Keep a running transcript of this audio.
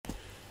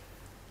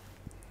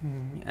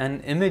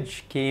An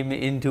image came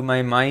into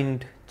my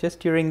mind just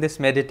during this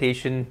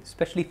meditation,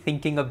 especially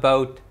thinking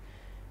about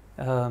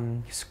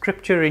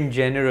scripture in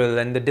general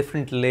and the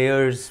different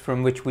layers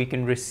from which we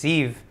can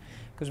receive.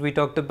 Because we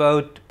talked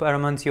about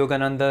Paramahansa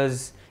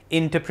Yogananda's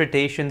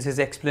interpretations, his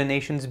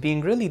explanations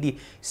being really the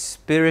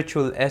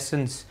spiritual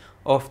essence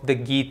of the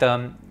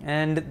Gita.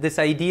 And this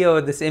idea or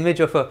this image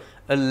of a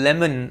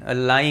lemon, a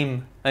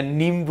lime, a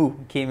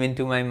nimbu came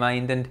into my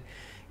mind. And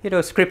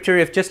scripture,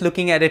 if just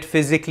looking at it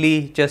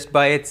physically, just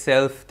by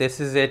itself, this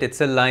is it, it's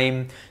a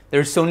lime.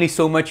 There's only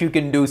so much you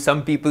can do.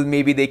 Some people,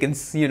 maybe they can,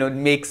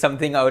 make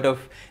something out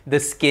of the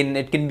skin.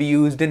 It can be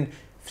used in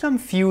some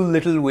few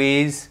little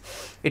ways.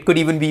 It could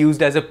even be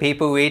used as a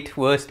paperweight,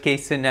 worst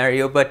case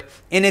scenario. But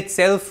in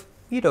itself,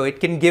 it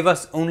can give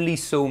us only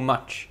so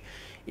much.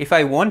 If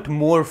I want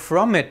more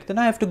from it, then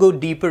I have to go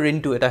deeper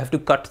into it. I have to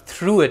cut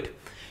through it.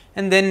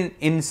 And then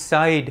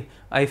inside,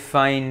 I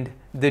find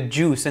the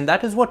juice, and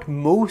that is what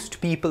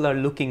most people are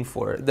looking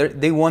for.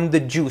 They want the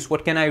juice.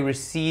 What can I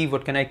receive?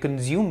 What can I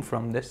consume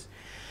from this?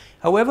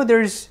 However,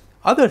 there's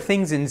other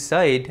things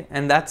inside,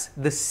 and that's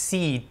the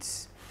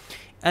seeds.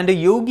 And a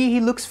yogi, he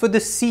looks for the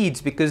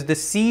seeds, because the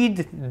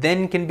seed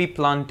then can be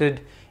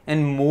planted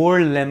and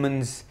more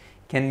lemons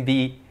can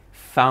be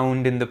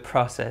found in the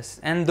process.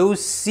 And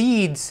those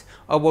seeds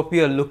are what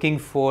we are looking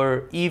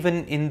for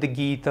even in the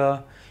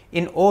Gita,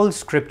 in all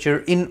scripture,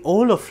 in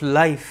all of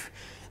life.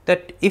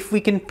 That if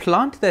we can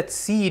plant that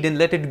seed and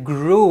let it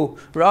grow,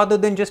 rather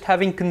than just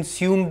having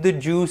consumed the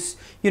juice,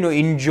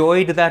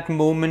 enjoyed that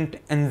moment,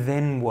 and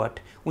then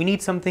what? We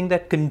need something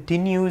that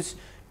continues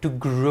to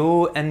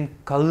grow and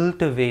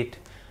cultivate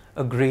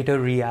a greater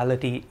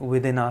reality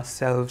within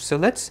ourselves. So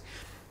let's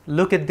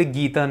look at the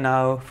Gita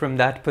now from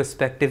that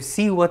perspective,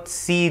 see what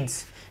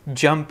seeds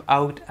jump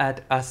out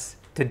at us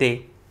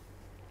today.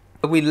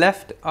 We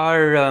left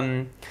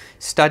our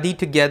study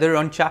together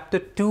on chapter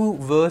 2,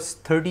 verse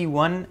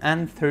 31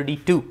 and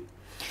 32.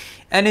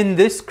 And in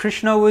this,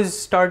 Krishna was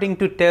starting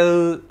to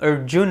tell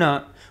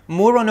Arjuna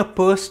more on a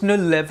personal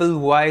level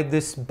why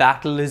this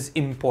battle is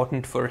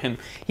important for him.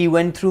 He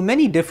went through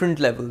many different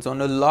levels, on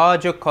a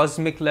larger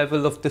cosmic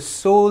level of the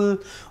soul,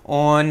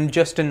 on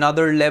just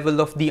another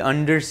level of the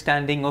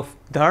understanding of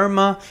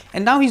Dharma,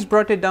 and now he's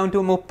brought it down to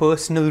a more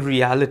personal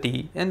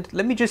reality. And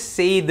let me just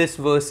say this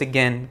verse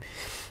again,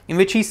 in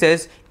which he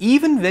says,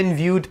 even when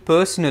viewed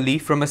personally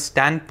from a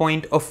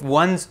standpoint of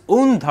one's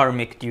own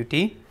dharmic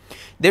duty,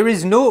 there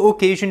is no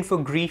occasion for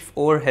grief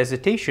or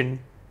hesitation.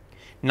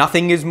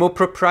 Nothing is more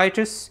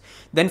propitious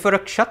than for a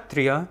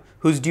kshatriya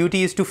whose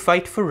duty is to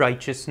fight for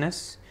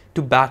righteousness,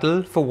 to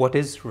battle for what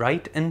is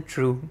right and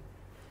true.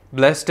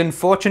 Blessed and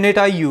fortunate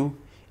are you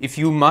if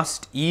you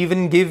must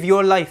even give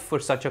your life for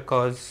such a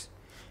cause.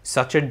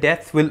 Such a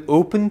death will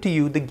open to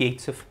you the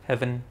gates of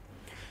heaven.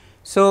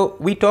 So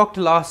we talked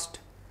last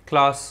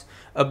class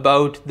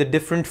about the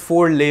different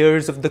 4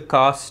 layers of the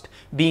caste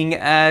being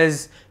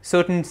as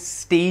certain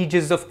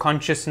stages of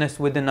consciousness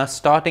within us,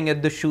 starting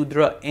at the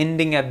Shudra,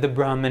 ending at the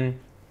Brahmin,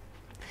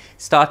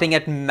 starting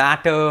at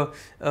matter,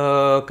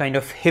 kind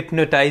of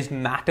hypnotized,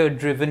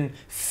 matter-driven,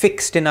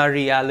 fixed in our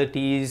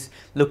realities,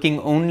 looking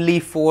only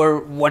for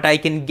what I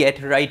can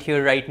get right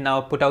here, right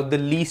now, put out the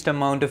least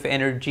amount of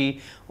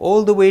energy,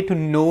 all the way to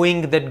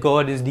knowing that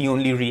God is the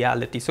only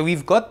reality. So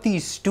we've got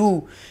these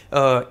 2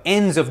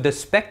 ends of the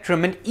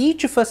spectrum, and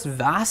each of us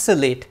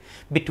vacillate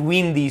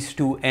between these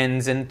 2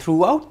 ends, and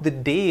throughout the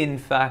day, in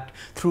fact,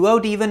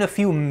 throughout even a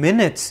few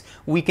minutes,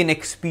 we can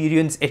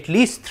experience at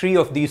least 3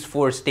 of these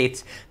 4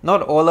 states.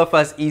 Not all of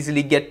us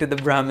easily get to the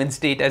Brahmin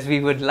state as we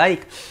would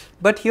like,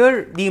 but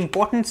here the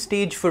important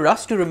stage for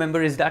us to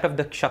remember is that of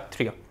the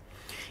Kshatriya.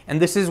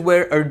 And this is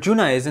where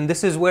Arjuna is, and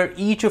this is where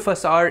each of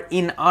us are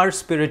in our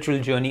spiritual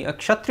journey. A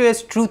Kshatriya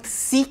is truth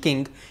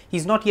seeking,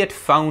 he's not yet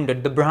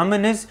founded. The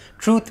Brahmin is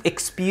truth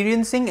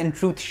experiencing and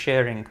truth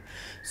sharing.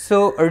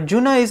 So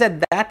Arjuna is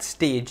at that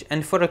stage,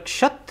 and for a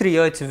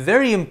Kshatriya it's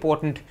very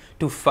important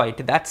to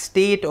fight. That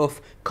state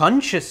of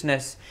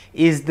consciousness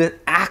is the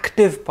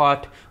active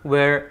part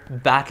where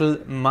battle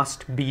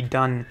must be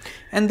done.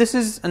 And this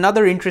is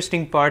another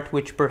interesting part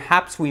which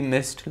perhaps we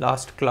missed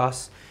last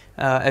class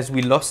as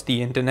we lost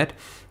the internet,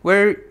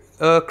 where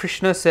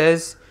Krishna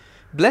says,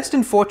 blessed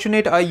and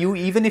fortunate are you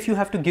even if you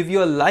have to give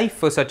your life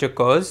for such a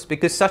cause,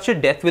 because such a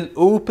death will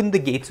open the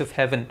gates of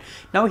heaven.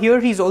 Now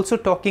here he's also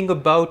talking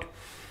about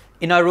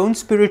in our own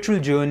spiritual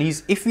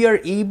journeys, if we are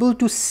able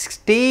to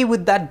stay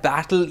with that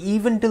battle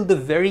even till the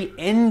very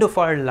end of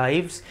our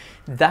lives,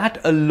 that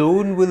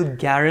alone will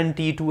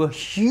guarantee to a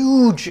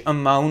huge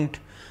amount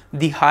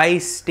the high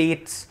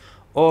states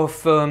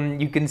of,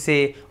 you can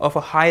say, of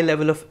a high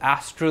level of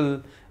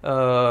astral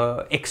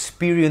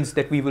experience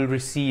that we will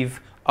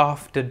receive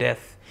after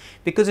death.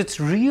 because it's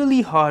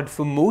really hard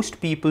for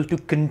most people to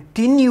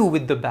continue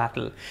with the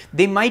battle.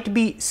 They might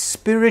be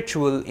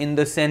spiritual in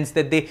the sense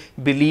that they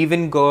believe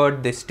in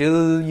God, they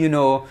still,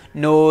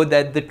 know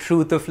that the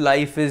truth of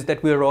life is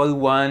that we're all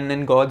one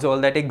and God's all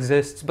that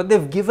exists, but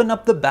they've given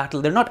up the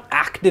battle. They're not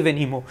active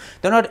anymore.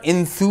 They're not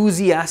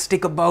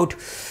enthusiastic about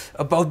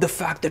the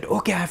fact that,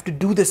 okay, I have to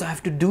do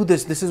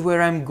this, this is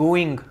where I'm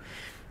going.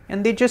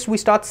 And we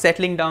start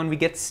settling down, we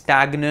get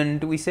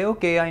stagnant, we say,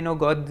 okay, I know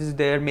God is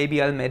there, maybe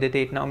I'll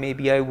meditate now,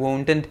 maybe I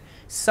won't. And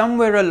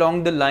somewhere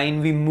along the line,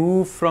 we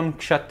move from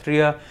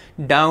Kshatriya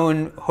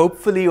down,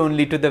 hopefully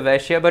only to the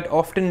Vaishya, but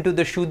often to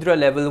the Shudra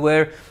level,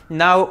 where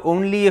now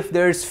only if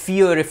there's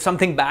fear, if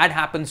something bad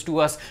happens to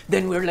us,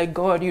 then we're like,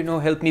 God,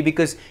 help me,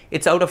 because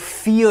it's out of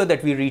fear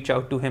that we reach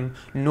out to Him,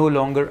 no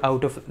longer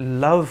out of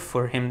love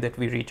for Him that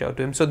we reach out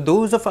to Him. So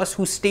those of us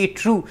who stay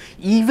true,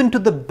 even to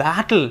the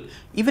battle,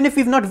 even if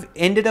we've not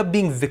ended up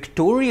being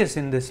victorious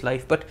in this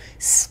life, but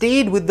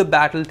stayed with the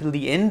battle till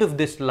the end of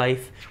this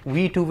life,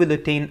 we too will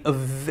attain a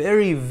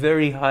very,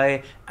 very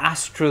high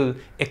astral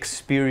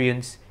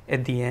experience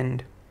at the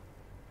end.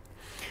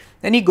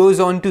 Then he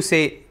goes on to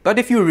say, but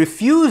if you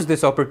refuse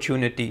this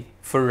opportunity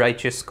for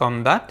righteous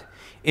combat,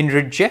 in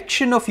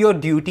rejection of your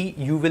duty,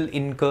 you will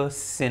incur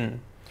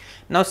sin.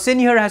 Now, sin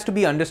here has to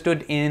be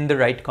understood in the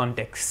right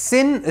context.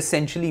 Sin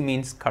essentially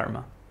means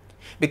karma,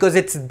 because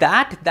it's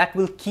that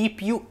will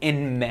keep you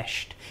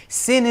enmeshed.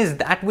 Sin is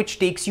that which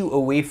takes you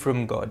away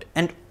from God.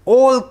 And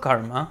all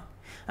karma,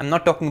 I'm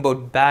not talking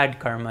about bad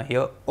karma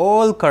here,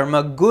 all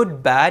karma,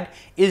 good, bad,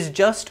 is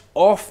just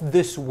of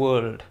this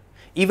world.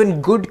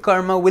 Even good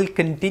karma will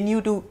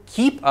continue to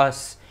keep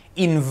us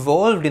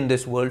involved in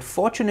this world.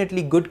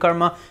 Fortunately, good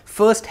karma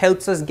first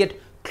helps us get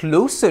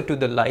closer to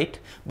the light,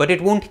 but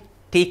it won't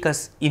take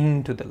us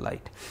into the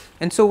light.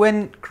 And so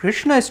when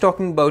Krishna is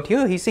talking about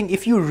here, he's saying,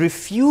 if you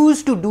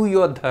refuse to do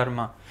your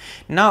dharma,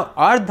 now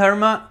our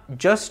dharma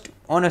just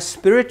on a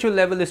spiritual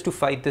level is to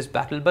fight this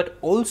battle, but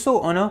also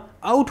on an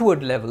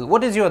outward level.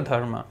 What is your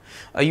dharma?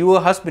 Are you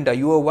a husband? Are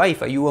you a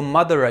wife? Are you a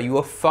mother? Are you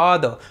a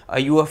father? Are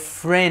you a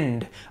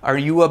friend? Are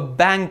you a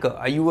banker?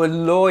 Are you a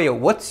lawyer?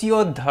 What's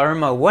your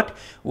dharma?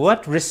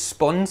 What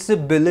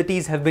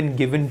responsibilities have been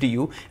given to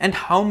you? And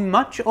how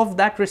much of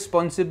that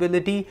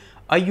responsibility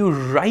are you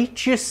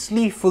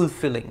righteously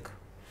fulfilling?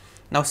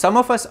 Now, some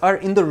of us are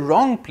in the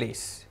wrong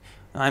place.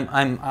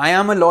 I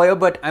am a lawyer,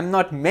 but I'm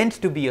not meant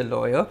to be a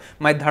lawyer.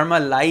 My dharma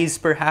lies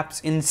perhaps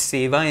in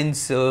seva, in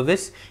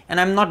service, and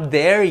I'm not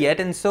there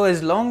yet. And so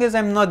as long as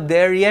I'm not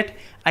there yet,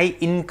 I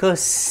incur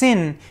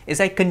sin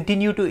as I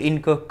continue to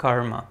incur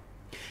karma.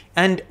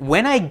 And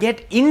when I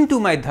get into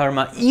my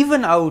dharma,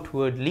 even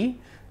outwardly,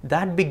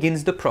 that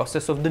begins the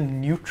process of the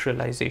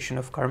neutralization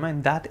of karma,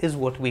 and that is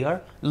what we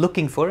are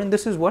looking for, and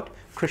this is what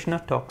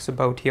Krishna talks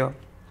about here.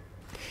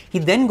 He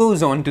then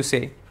goes on to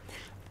say,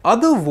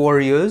 other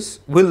warriors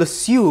will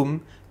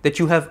assume that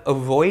you have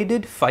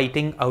avoided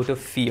fighting out of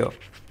fear.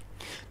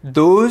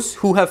 Those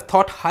who have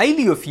thought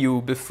highly of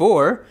you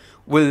before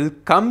will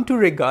come to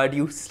regard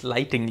you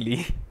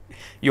slightingly.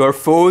 Your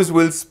foes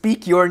will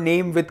speak your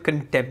name with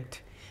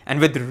contempt and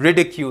with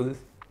ridicule.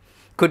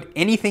 Could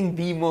anything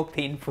be more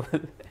painful?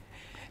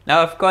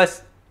 Now, of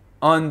course,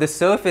 on the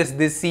surface,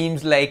 this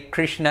seems like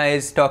Krishna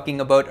is talking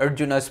about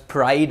Arjuna's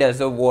pride as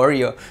a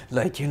warrior.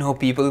 Like,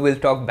 people will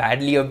talk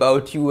badly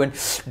about you, and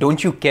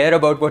don't you care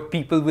about what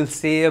people will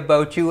say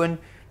about you? And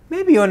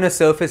maybe on a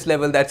surface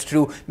level, that's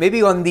true.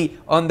 Maybe on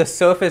the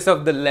surface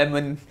of the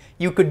lemon,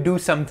 you could do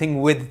something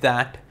with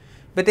that.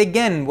 But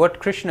again, what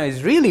Krishna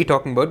is really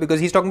talking about, because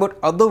he's talking about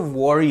other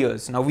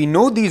warriors. Now, we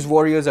know these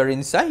warriors are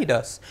inside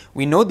us.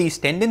 We know these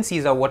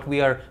tendencies are what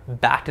we are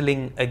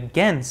battling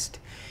against.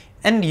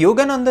 And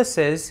Yogananda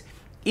says,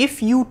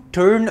 if you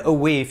turn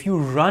away, if you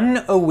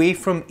run away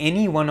from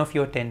any one of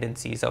your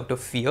tendencies out of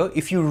fear,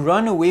 if you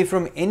run away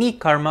from any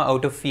karma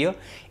out of fear,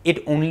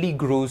 it only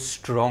grows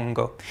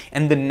stronger.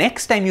 And the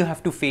next time you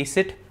have to face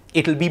it,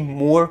 it'll be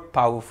more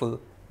powerful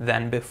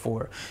than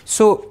before.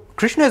 So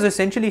Krishna is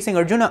essentially saying,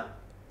 Arjuna,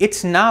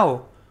 it's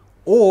now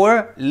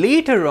or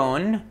later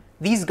on,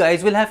 these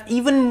guys will have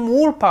even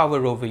more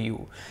power over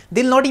you.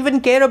 They'll not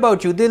even care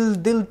about you.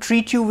 They'll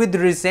treat you with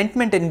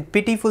resentment and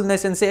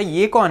pitifulness and say,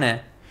 ye kaun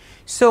hai?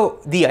 So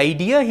the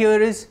idea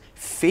here is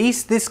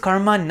face this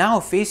karma now,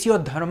 face your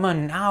dharma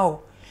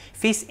now.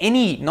 Face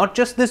not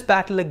just this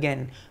battle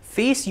again.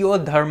 Face your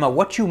dharma,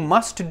 what you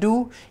must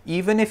do,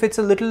 even if it's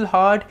a little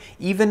hard,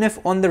 even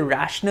if on the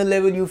rational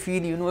level you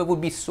feel, it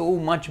would be so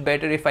much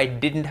better if I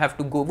didn't have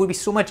to go. It would be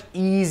so much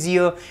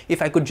easier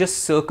if I could just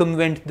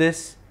circumvent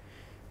this.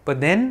 But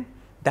then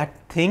that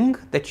thing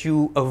that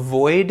you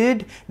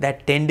avoided,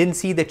 that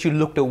tendency that you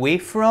looked away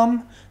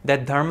from,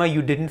 that dharma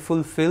you didn't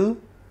fulfill,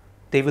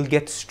 they will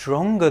get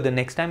stronger the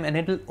next time, and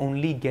it'll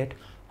only get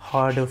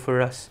harder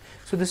for us.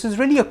 So this is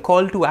really a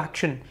call to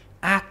action.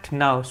 Act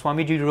now.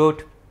 Swamiji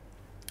wrote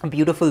a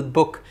beautiful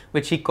book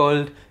which he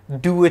called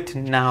Do It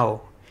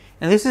Now.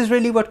 And this is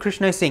really what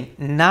Krishna is saying.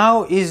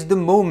 Now is the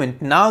moment.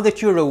 Now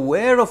that you're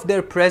aware of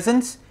their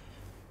presence,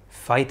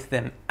 fight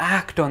them,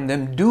 act on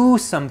them, do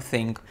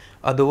something.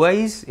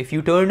 Otherwise, if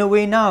you turn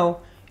away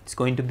now, it's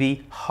going to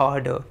be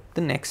harder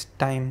the next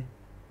time.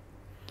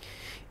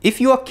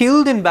 If you are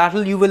killed in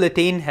battle, you will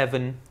attain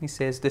heaven. He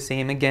says the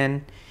same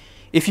again.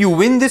 If you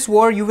win this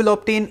war, you will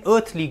obtain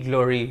earthly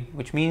glory,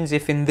 which means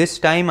if in this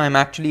time I'm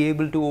actually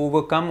able to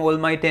overcome all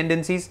my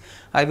tendencies,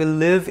 I will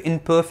live in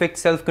perfect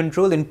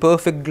self-control, in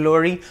perfect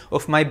glory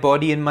of my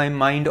body and my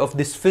mind, of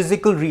this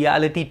physical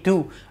reality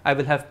too. I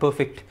will have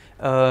perfect,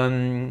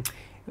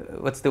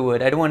 what's the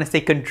word? I don't want to say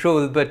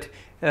control, but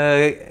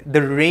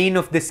the reign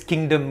of this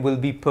kingdom will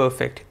be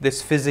perfect,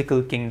 this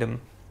physical kingdom.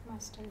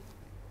 Mastery.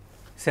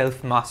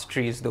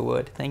 Self-mastery is the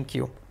word. Thank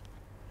you.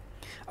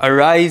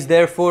 Arise,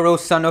 therefore, O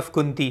son of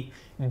Kunti,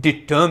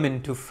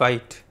 determined to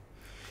fight.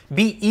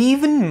 Be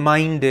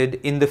even-minded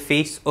in the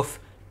face of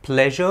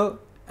pleasure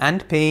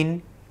and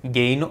pain,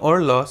 gain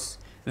or loss,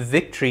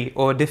 victory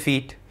or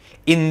defeat.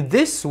 In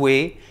this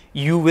way,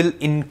 you will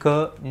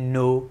incur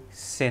no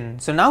sin.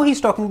 So now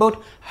he's talking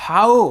about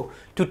how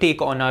to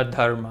take on our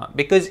dharma,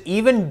 because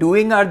even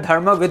doing our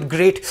dharma with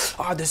great,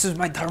 this is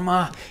my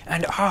dharma,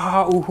 and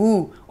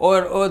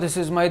or this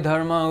is my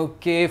dharma,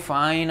 okay,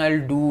 fine,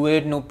 I'll do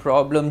it, no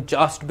problem,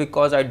 just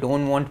because I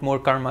don't want more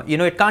karma. You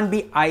know, it can't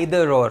be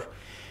either or.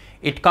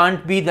 It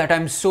can't be that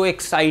I'm so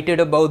excited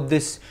about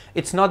this.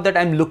 It's not that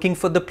I'm looking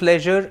for the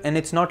pleasure, and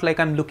it's not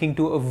like I'm looking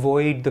to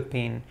avoid the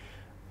pain.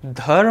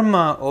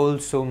 Dharma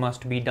also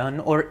must be done,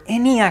 or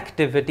any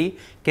activity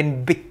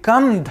can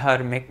become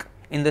dharmic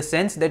in the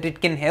sense that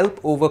it can help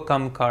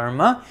overcome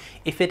karma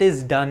if it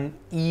is done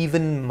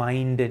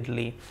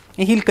even-mindedly.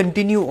 And he'll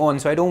continue on,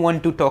 so I don't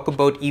want to talk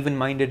about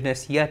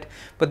even-mindedness yet,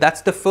 but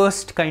that's the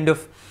first kind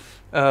of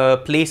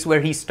place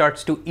where he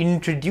starts to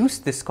introduce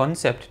this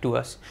concept to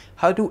us,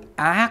 how to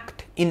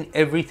act in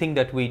everything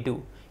that we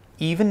do.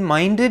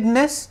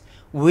 Even-mindedness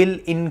will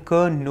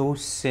incur no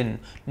sin.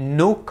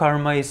 No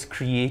karma is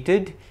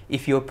created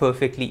if you're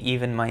perfectly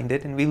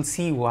even-minded, and we'll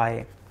see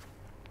why.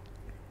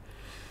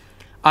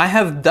 I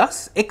have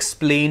thus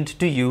explained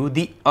to you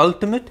the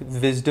ultimate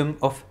wisdom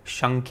of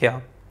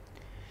Shankya.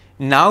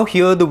 Now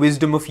hear the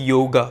wisdom of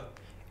yoga,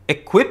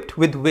 equipped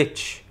with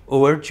which,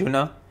 O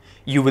Arjuna,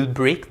 you will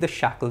break the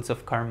shackles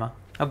of karma.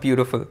 How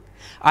beautiful.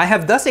 I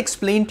have thus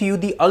explained to you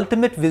the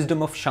ultimate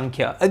wisdom of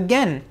Shankya.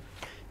 Again,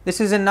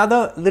 this is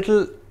another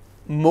little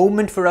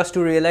moment for us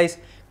to realize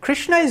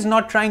Krishna is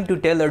not trying to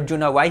tell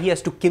Arjuna why he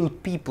has to kill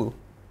people.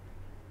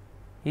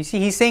 You see,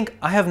 he's saying,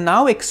 I have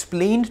now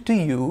explained to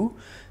you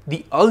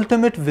the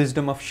ultimate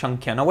wisdom of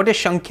Shankya. Now, what is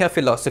Shankya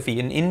philosophy?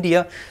 In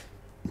India,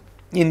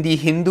 in the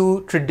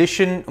Hindu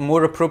tradition,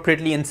 more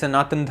appropriately in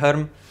Sanatan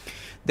Dharma,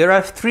 there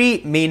are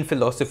three main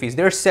philosophies.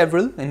 There are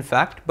several, in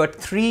fact, but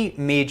three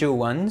major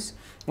ones,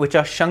 which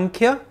are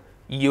Shankya,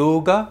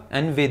 Yoga,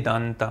 and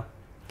Vedanta.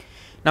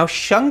 Now,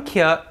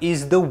 Shankya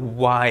is the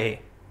why.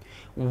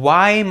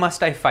 Why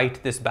must I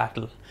fight this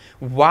battle?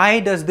 Why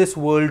does this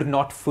world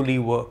not fully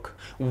work?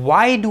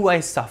 Why do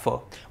I suffer?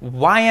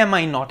 Why am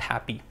I not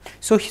happy?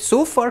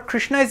 So far,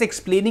 Krishna is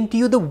explaining to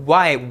you the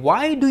why.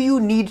 Why do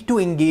you need to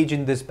engage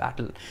in this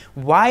battle?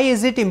 Why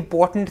is it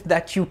important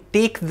that you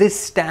take this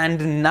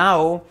stand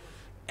now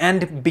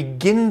and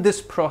begin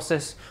this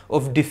process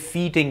of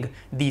defeating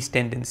these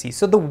tendencies?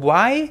 So the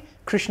why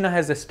Krishna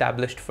has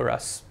established for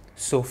us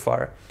so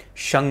far,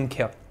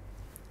 Shankya.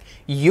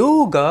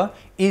 Yoga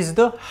is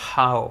the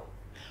how.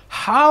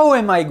 How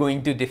am I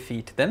going to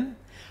defeat them?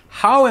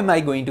 How am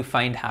I going to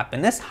find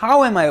happiness?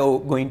 How am I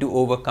going to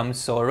overcome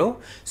sorrow?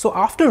 So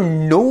after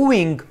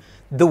knowing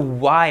the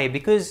why,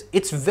 because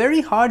it's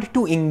very hard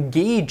to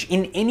engage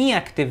in any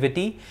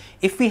activity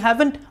if we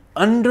haven't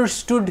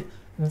understood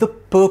the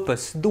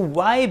purpose, the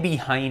why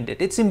behind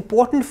it. It's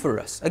important for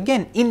us,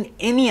 again, in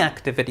any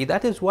activity.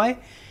 That is why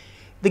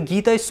the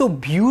Gita is so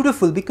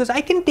beautiful, because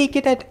I can take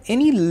it at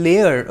any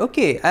layer.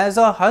 Okay, as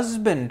a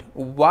husband,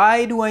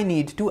 why do I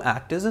need to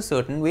act as a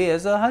certain way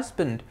as a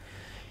husband?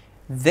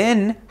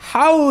 Then,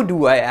 how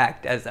do I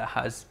act as a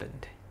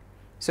husband?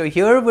 So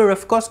here we're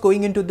of course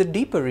going into the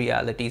deeper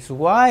realities.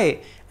 Why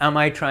am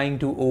I trying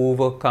to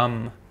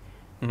overcome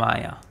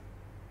Maya?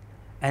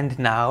 And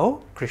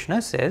now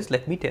Krishna says,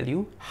 let me tell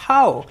you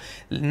how.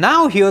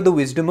 Now hear the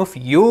wisdom of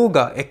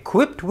yoga,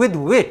 equipped with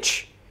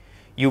which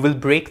you will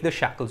break the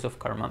shackles of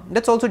karma.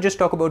 Let's also just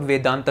talk about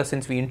Vedanta,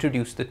 since we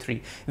introduced the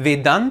three.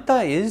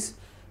 Vedanta is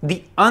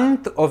the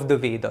ant of the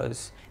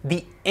Vedas,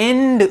 the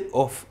end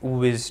of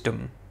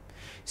wisdom.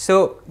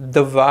 So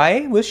the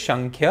why was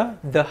Shankya,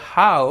 the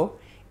how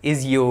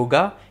is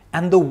yoga,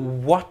 and the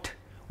what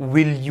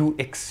will you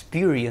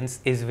experience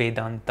is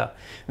Vedanta.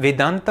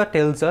 Vedanta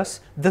tells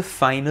us the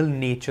final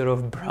nature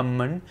of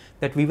Brahman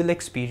that we will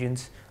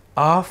experience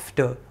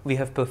after we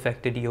have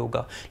perfected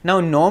yoga.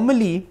 Now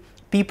normally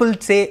people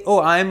say, oh,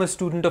 I am a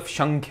student of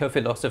Shankya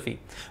philosophy.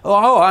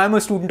 Oh, I am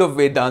a student of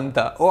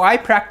Vedanta. Oh, I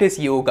practice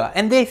yoga.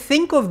 And they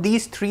think of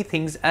these three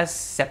things as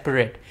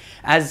separate,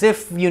 as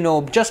if, you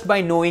know, just by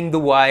knowing the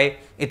why,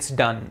 it's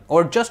done.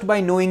 Or just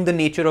by knowing the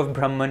nature of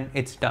Brahman,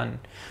 it's done.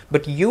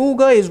 But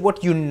yoga is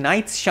what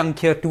unites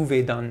Shankya to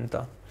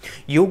Vedanta.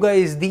 Yoga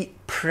is the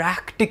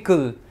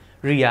practical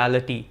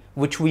reality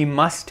which we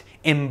must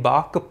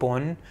embark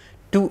upon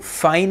to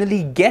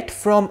finally get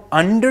from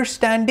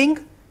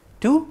understanding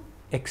to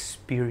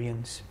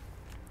experience.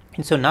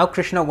 And so now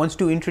Krishna wants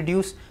to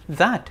introduce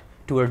that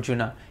to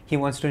Arjuna. He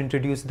wants to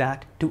introduce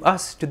that to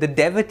us, to the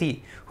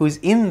devotee who is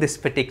in this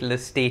particular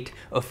state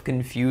of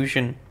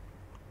confusion.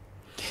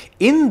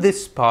 In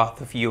this path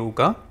of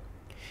yoga,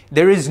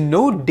 there is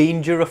no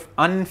danger of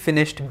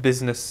unfinished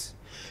business,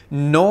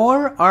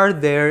 nor are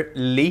there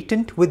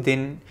latent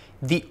within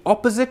the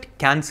opposite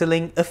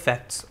cancelling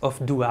effects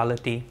of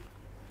duality.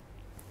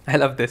 I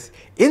love this.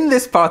 In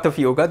this path of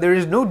yoga, there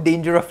is no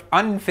danger of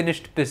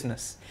unfinished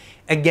business.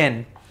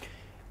 Again,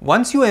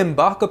 once you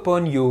embark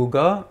upon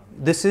yoga,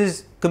 this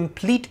is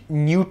complete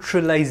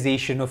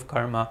neutralization of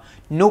karma.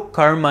 No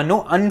karma,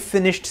 no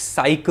unfinished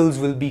cycles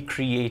will be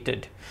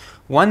created.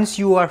 Once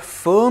you are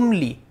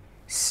firmly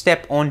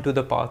step onto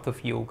the path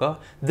of yoga,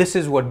 this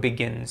is what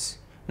begins.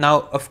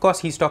 Now, of course,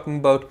 he's talking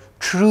about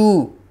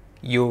true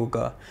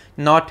yoga,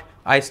 not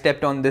I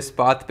stepped on this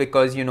path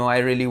because, I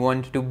really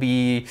want to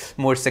be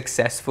more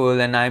successful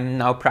and I'm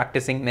now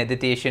practicing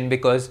meditation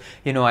because,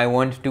 I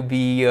want to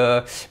be,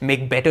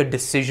 make better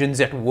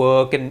decisions at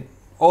work and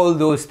all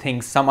those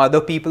things. Some other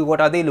people, what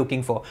are they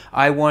looking for?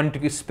 I want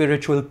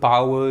spiritual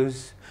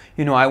powers.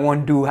 I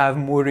want to have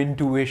more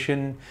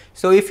intuition.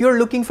 So if you're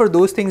looking for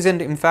those things,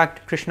 and in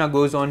fact, Krishna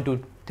goes on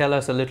to tell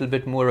us a little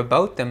bit more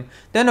about them,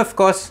 then of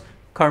course,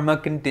 karma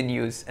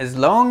continues. As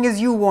long as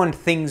you want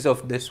things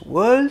of this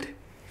world,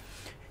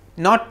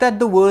 not that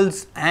the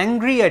world's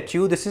angry at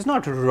you, this is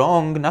not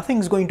wrong,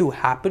 nothing's going to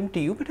happen to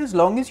you, but as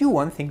long as you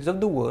want things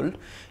of the world,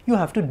 you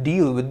have to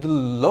deal with the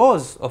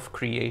laws of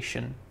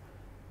creation.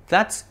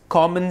 That's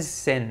common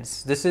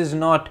sense. This is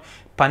not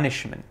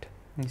punishment.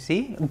 You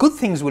see, good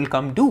things will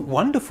come too,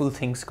 wonderful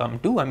things come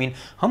too. I mean,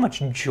 how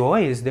much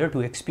joy is there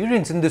to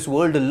experience in this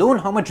world alone?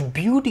 How much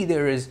beauty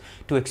there is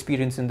to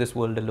experience in this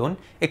world alone?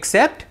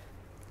 Except,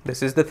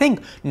 this is the thing,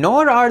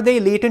 nor are they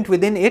latent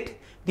within it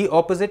the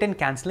opposite and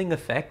cancelling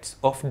effects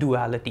of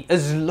duality.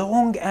 As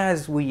long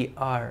as we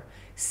are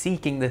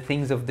seeking the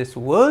things of this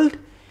world,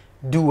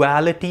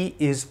 duality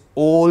is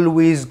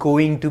always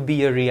going to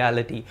be a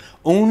reality.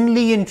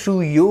 Only in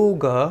true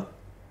yoga,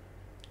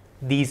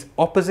 these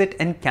opposite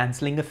and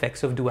cancelling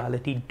effects of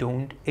duality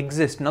don't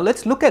exist. Now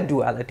let's look at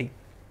duality.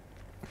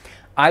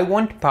 I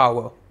want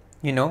power.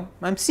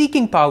 I'm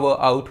seeking power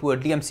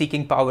outwardly. I'm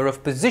seeking power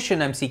of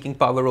position. I'm seeking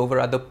power over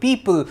other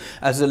people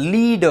as a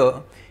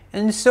leader.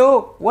 And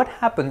so what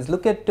happens?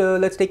 Look at,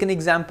 let's take an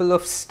example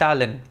of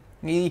Stalin.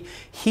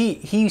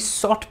 He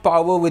sought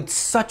power with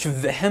such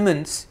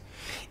vehemence.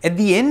 At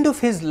the end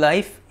of his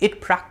life, it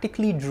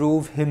practically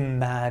drove him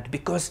mad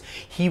because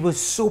he was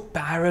so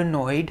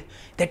paranoid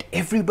that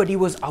everybody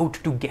was out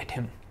to get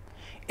him.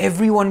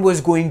 Everyone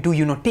was going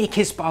to, take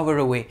his power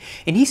away.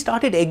 And he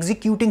started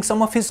executing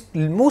some of his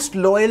most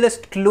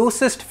loyalist,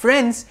 closest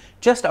friends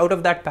just out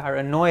of that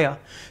paranoia.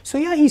 So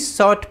yeah, he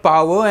sought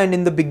power, and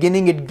in the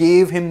beginning it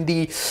gave him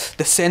the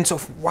sense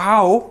of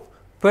wow.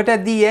 But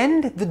at the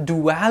end, the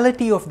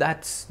duality of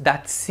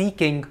that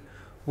seeking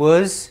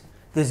was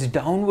this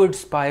downward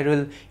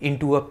spiral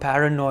into a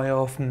paranoia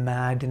of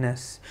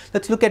madness.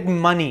 Let's look at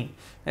money.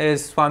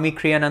 As Swami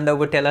Kriyananda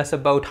would tell us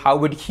about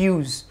Howard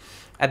Hughes.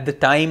 At the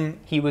time,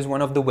 he was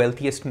one of the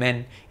wealthiest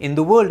men in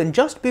the world. And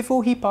just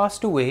before he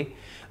passed away,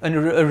 a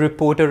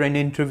reporter, an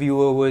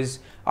interviewer was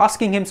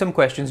asking him some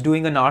questions,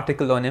 doing an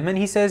article on him. And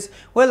he says,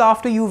 well,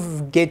 after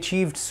you've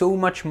achieved so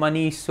much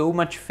money, so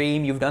much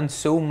fame, you've done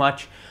so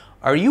much,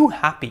 are you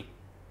happy?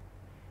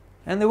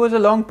 And there was a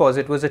long pause.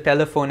 It was a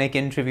telephonic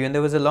interview, and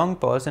there was a long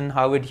pause. And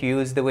Howard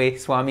Hughes, the way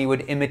Swami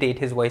would imitate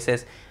his voice,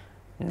 says,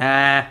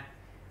 nah,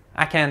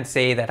 I can't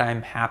say that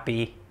I'm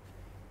happy.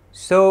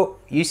 So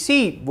you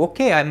see,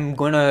 okay, I'm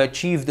going to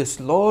achieve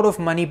this lot of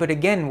money, but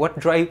again, what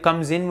drive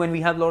comes in when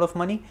we have a lot of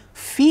money?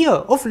 Fear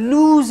of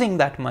losing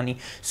that money.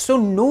 So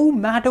no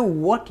matter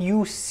what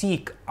you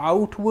seek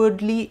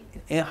outwardly,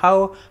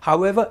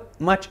 however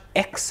much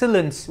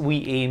excellence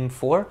we aim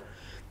for,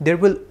 there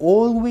will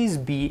always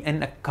be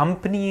an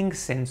accompanying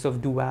sense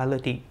of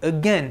duality.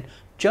 Again,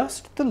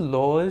 just the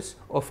laws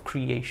of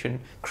creation.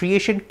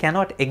 Creation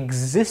cannot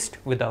exist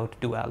without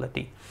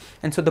duality.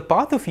 And so the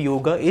path of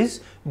yoga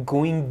is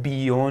going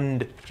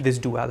beyond this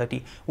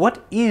duality.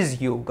 What is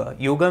yoga?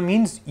 Yoga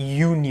means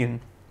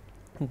union.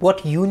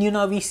 What union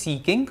are we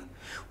seeking?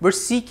 We're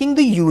seeking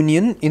the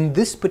union, in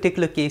this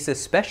particular case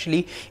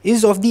especially,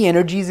 is of the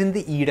energies in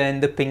the Ida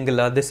and the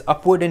Pingala, this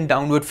upward and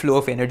downward flow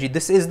of energy.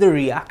 This is the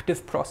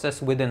reactive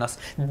process within us.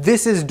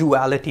 This is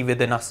duality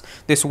within us.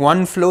 This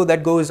one flow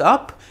that goes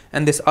up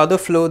and this other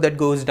flow that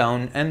goes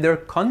down, and they're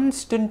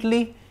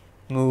constantly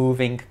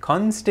moving,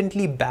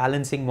 constantly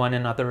balancing one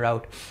another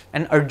out.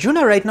 And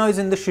Arjuna right now is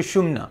in the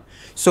Shushumna.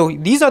 So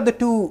these are the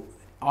two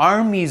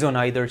armies on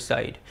either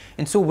side.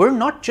 And so we're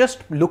not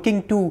just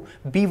looking to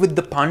be with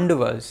the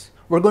Pandavas.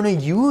 We're going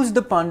to use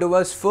the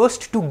Pandavas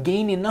first to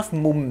gain enough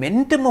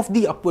momentum of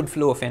the upward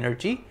flow of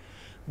energy.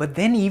 But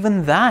then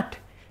even that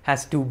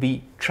has to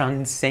be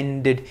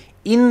transcended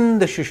in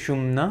the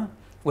Shushumna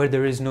where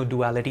there is no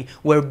duality,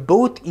 where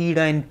both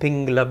Ida and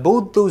Pingala,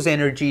 both those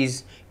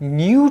energies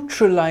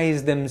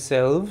neutralize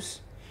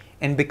themselves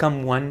and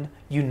become one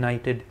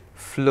united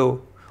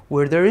flow,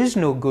 where there is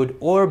no good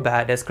or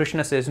bad, as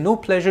Krishna says, no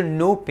pleasure,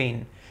 no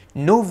pain,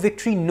 no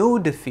victory, no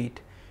defeat,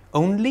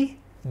 only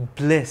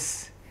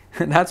bliss.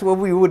 That's what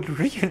we would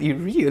really,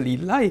 really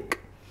like.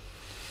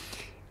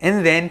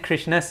 And then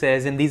Krishna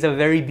says, and these are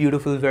very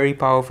beautiful, very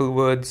powerful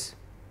words,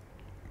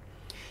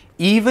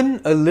 even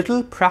a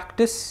little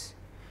practice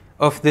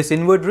of this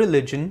inward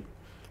religion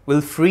will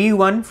free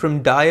one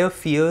from dire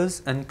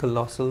fears and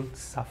colossal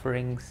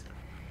sufferings.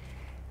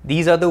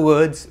 These are the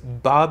words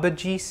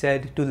Babaji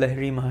said to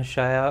Lahiri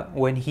Mahashaya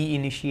when he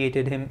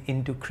initiated him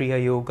into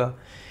Kriya Yoga.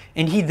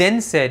 And he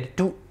then said,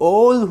 to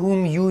all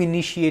whom you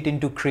initiate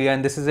into Kriya,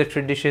 and this is a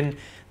tradition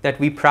that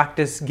we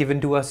practice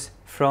given to us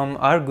from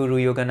our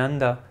Guru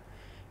Yogananda,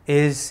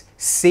 is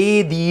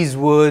say these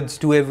words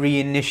to every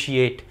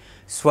initiate.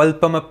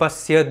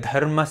 Swalpamapasya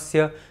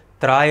dharmasya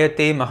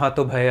trayate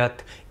mahato bhayat.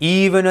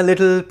 Even a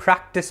little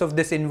practice of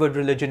this inward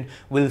religion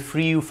will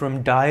free you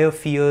from dire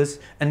fears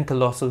and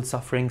colossal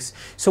sufferings.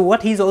 So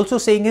what he's also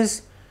saying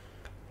is,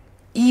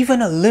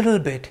 even a little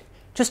bit,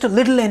 just a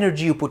little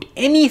energy you put,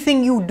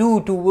 anything you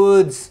do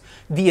towards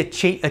the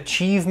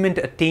achievement,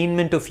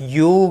 attainment of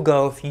yoga,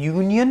 of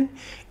union,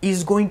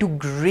 is going to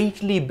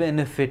greatly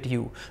benefit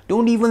you.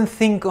 Don't even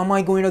think, am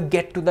I going to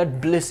get to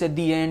that bliss at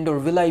the end, or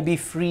will I be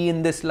free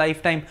in this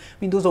lifetime? I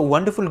mean, those are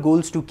wonderful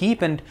goals to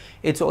keep, and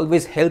it's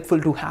always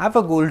helpful to have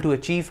a goal to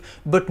achieve,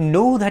 but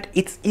know that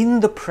it's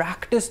in the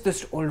practice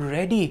that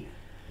already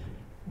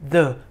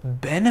the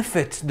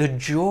benefits, the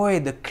joy,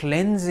 the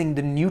cleansing,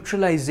 the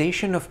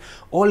neutralization of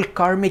all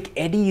karmic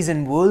eddies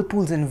and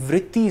whirlpools and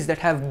vrittis that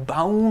have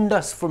bound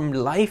us from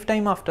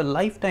lifetime after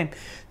lifetime,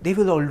 they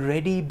will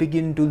already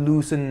begin to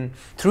loosen.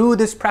 Through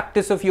this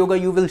practice of yoga,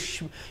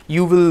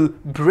 you will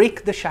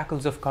break the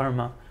shackles of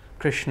karma,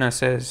 Krishna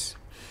says.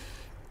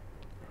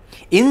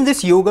 In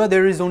this yoga,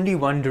 there is only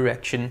one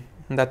direction,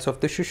 and that's of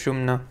the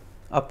Shushumna,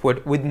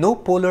 upward, with no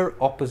polar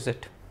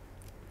opposite.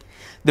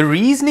 The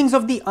reasonings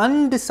of the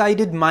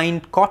undecided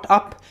mind, caught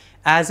up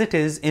as it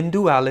is in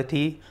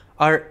duality,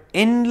 are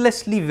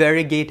endlessly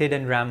variegated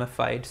and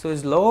ramified. So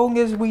as long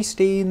as we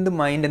stay in the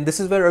mind, and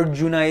this is where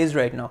Arjuna is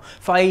right now,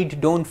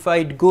 fight, don't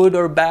fight, good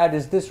or bad,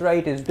 is this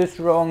right, is this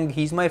wrong,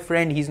 he's my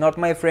friend, he's not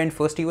my friend,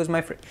 first he was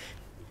my friend,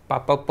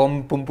 papa,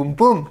 pum, pum, pum,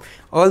 pum,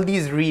 all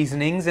these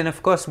reasonings. And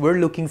of course we're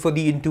looking for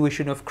the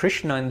intuition of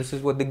Krishna, and this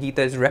is what the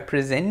Gita is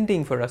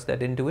representing for us,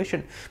 that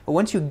intuition. But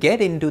once you get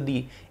into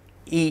the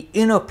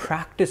inner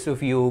practice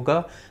of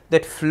yoga,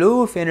 that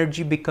flow of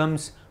energy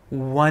becomes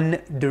one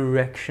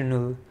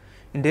directional,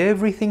 and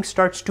everything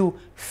starts to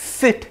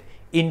fit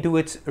into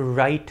its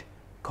right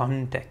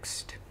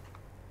context.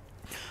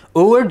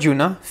 O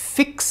Arjuna,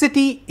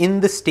 fixity in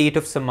the state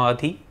of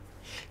samadhi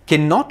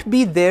cannot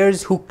be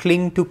theirs who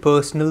cling to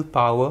personal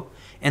power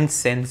and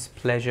sense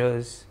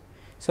pleasures.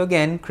 So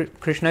again,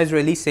 Krishna is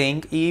really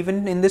saying,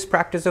 even in this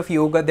practice of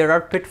yoga, there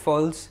are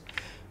pitfalls.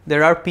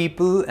 There are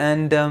people,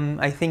 and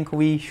I think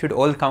we should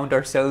all count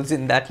ourselves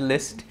in that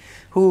list,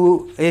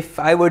 who, if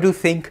I were to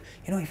think,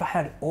 if I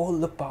had all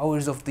the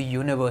powers of the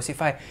universe,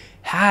 if I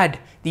had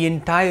the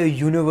entire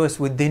universe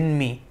within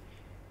me,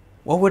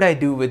 what would I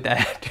do with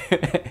that?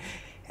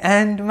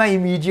 And my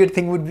immediate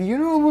thing would be, it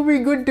would be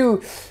good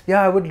to,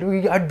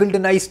 I'd build a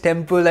nice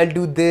temple, I'll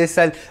do this,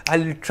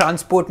 I'll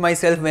transport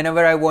myself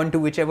whenever I want to,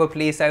 whichever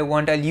place I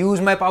want, I'll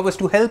use my powers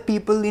to help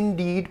people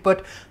indeed,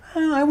 but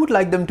I would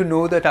like them to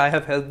know that I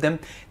have helped them.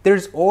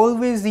 There's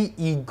always the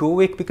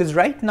egoic, because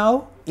right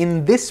now,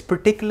 in this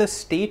particular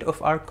state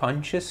of our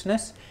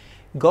consciousness,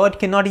 God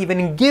cannot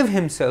even give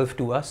himself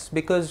to us,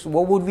 because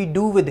what would we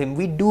do with him?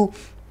 We do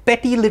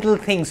petty little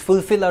things,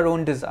 fulfill our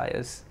own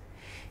desires.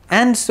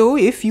 And so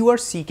if you are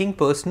seeking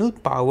personal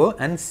power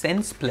and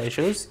sense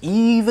pleasures,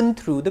 even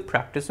through the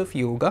practice of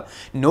yoga,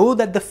 know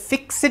that the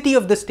fixity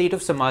of the state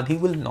of samadhi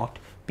will not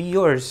be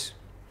yours.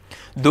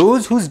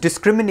 Those whose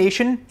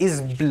discrimination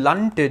is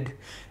blunted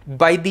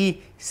by the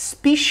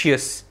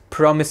specious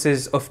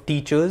promises of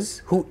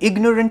teachers who,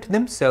 ignorant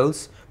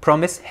themselves,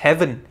 promise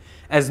heaven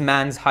as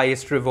man's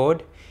highest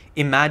reward,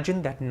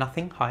 imagine that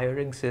nothing higher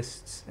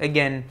exists.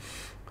 Again,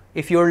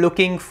 if you're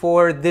looking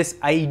for this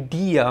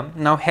idea,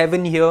 now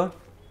heaven here,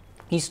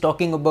 he's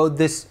talking about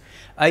this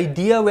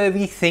idea where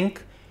we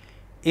think,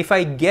 if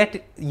I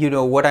get,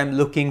 what I'm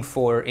looking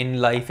for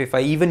in life, if I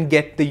even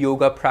get the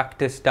yoga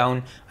practice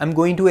down, I'm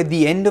going to, at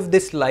the end of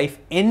this life,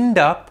 end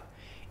up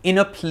in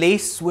a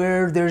place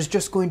where there's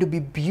just going to be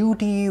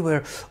beauty,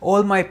 where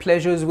all my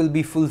pleasures will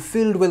be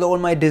fulfilled, where all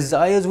my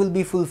desires will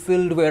be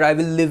fulfilled, where I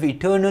will live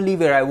eternally,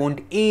 where I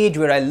won't age,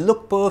 where I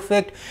look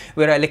perfect,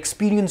 where I'll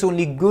experience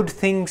only good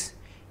things.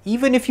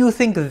 Even if you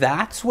think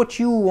that's what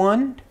you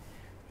want,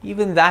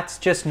 even that's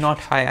just not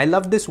high. I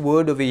love this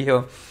word over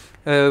here.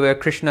 Where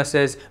Krishna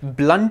says,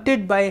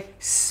 blunted by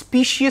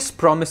specious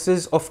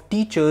promises of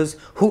teachers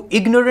who,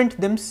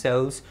 ignorant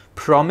themselves,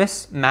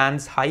 promise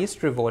man's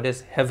highest reward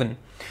as heaven.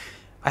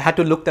 I had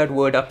to look that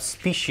word up,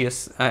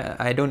 specious.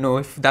 I don't know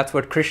if that's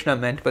what Krishna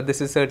meant, but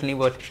this is certainly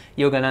what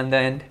Yogananda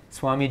and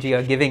Swamiji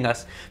are giving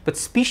us. But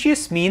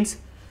specious means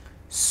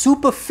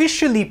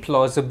superficially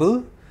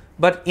plausible,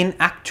 but in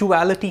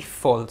actuality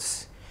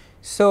false.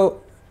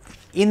 So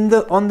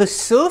on the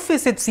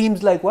surface it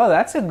seems like, wow,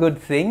 that's a good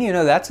thing,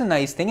 that's a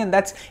nice thing, and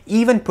that's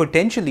even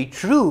potentially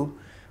true.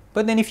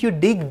 But then if you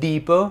dig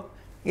deeper,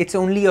 it's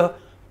only a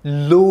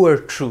lower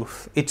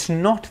truth. It's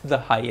not the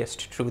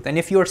highest truth. And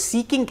if you're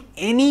seeking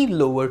any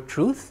lower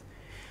truth,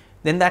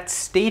 then that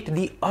state,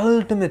 the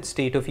ultimate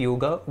state of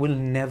yoga, will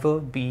never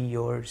be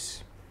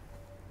yours.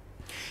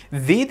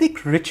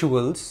 Vedic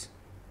rituals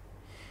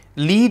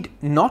lead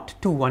not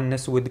to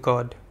oneness with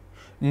God,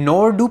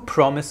 nor do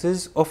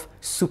promises of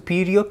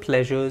superior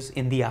pleasures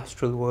in the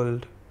astral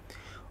world.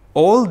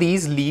 All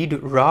these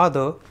lead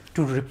rather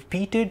to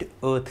repeated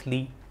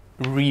earthly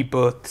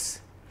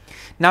rebirths.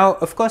 Now,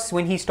 of course,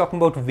 when he's talking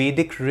about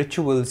Vedic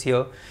rituals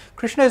here,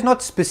 Krishna is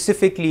not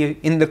specifically,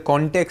 in the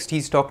context,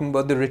 he's talking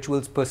about the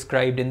rituals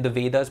prescribed in the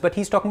Vedas, but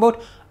he's talking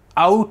about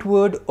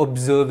outward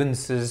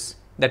observances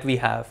that we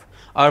have.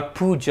 Our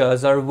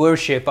pujas, our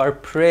worship, our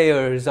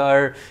prayers,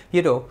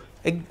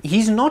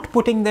 he's not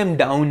putting them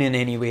down in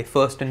any way,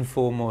 first and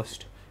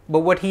foremost. But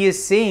what he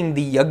is saying,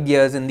 the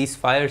yagyas and these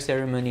fire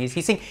ceremonies,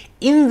 he's saying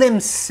in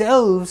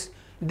themselves,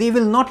 they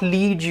will not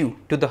lead you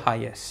to the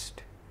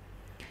highest.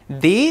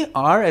 They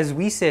are, as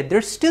we said,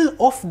 they're still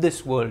of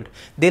this world.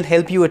 They'll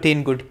help you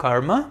attain good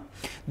karma.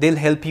 They'll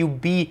help you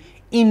be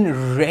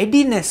in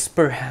readiness,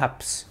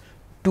 perhaps,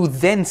 to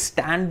then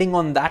standing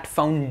on that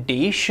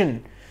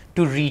foundation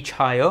to reach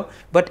higher.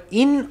 But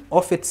in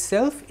of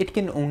itself, it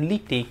can only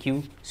take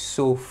you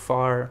so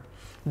far.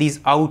 These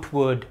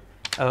outward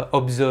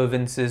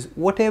observances,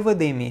 whatever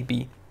they may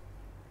be.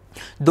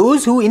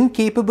 Those who,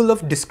 incapable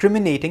of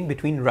discriminating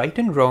between right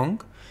and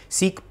wrong,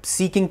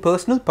 seeking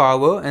personal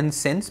power and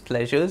sense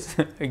pleasures,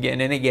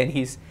 again and again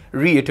he's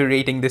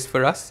reiterating this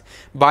for us,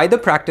 by the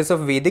practice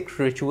of Vedic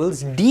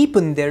rituals,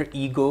 deepen their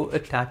ego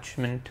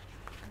attachment.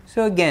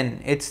 So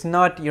again,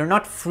 you're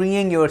not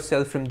freeing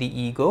yourself from the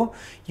ego.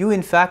 You,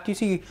 in fact, you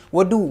see,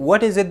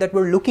 what is it that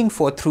we're looking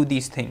for through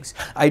these things?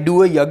 I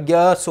do a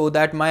yagya so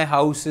that my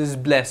house is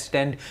blessed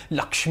and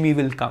Lakshmi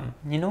will come.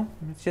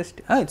 It's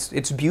just,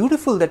 it's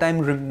beautiful that I'm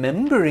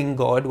remembering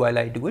God while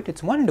I do it.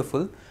 It's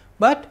wonderful.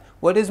 But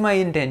what is my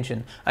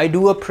intention? I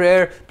do a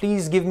prayer,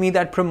 please give me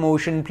that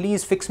promotion,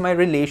 please fix my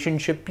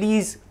relationship,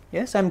 please.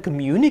 Yes, I'm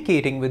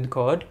communicating with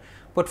God,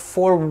 but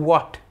for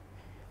what?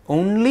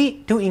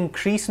 Only to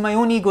increase my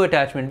own ego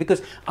attachment,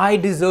 because I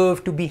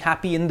deserve to be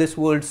happy in this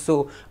world,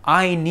 so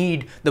I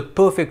need the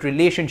perfect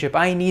relationship,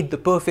 I need the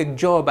perfect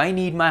job, I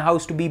need my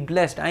house to be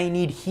blessed, I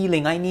need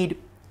healing, I need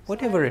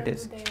whatever it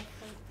is.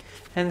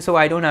 And so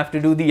I don't have to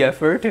do the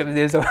effort.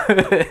 There's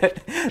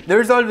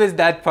always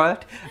that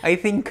part. I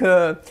think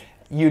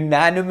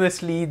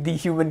unanimously the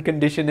human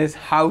condition is,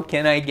 how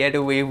can I get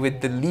away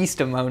with the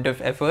least amount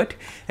of effort?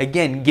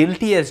 Again,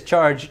 guilty as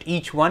charged,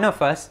 each one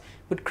of us,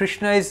 but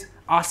Krishna is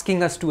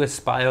asking us to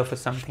aspire for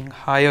something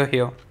higher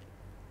here.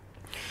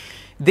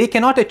 They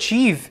cannot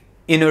achieve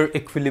inner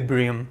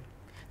equilibrium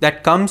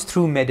that comes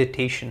through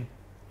meditation,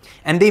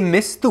 and they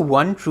miss the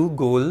one true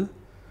goal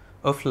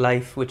of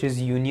life, which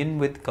is union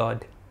with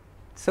God.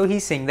 So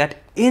he's saying that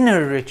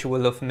inner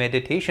ritual of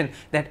meditation,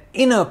 that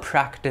inner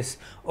practice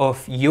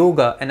of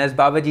yoga, and as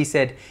Babaji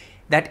said,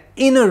 that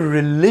inner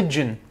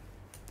religion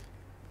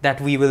that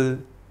we will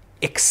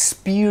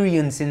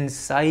experience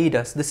inside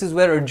us. This is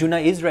where Arjuna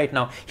is right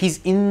now.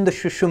 He's in the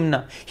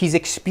Shushumna. He's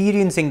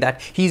experiencing that.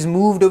 He's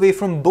moved away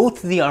from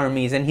both the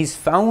armies and he's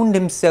found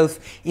himself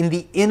in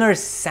the inner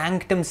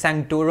sanctum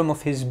sanctorum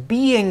of his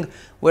being,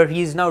 where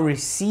he is now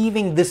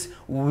receiving this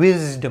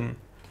wisdom.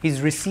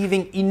 He's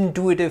receiving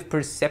intuitive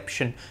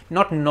perception,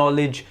 not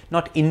knowledge,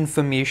 not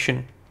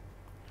information.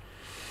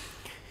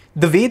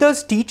 The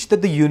Vedas teach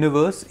that the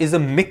universe is a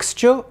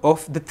mixture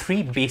of the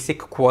three basic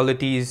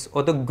qualities,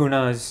 or the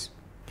gunas.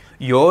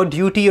 Your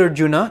duty,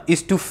 Arjuna,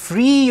 is to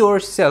free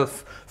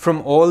yourself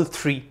from all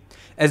three,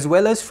 as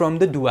well as from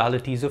the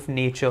dualities of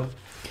nature.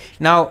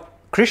 Now,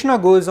 Krishna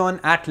goes on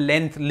at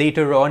length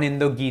later on in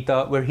the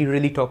Gita, where he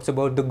really talks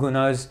about the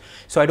gunas.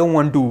 So I don't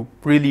want to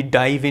really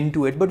dive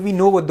into it, but we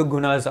know what the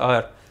gunas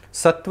are.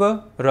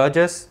 Sattva,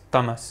 Rajas,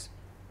 Tamas.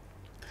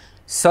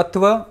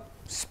 Sattva,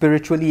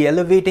 spiritually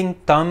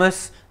elevating.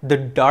 Tamas, the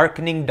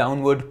darkening,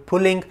 downward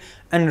pulling.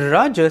 And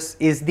Rajas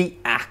is the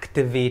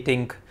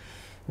activating,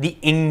 the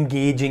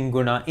engaging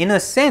guna. In a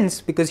sense,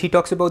 because he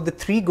talks about the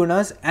three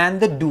gunas and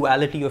the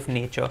duality of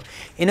nature.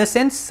 In a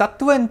sense,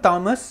 Sattva and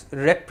Tamas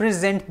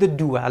represent the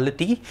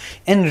duality,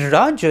 and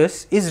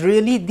Rajas is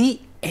really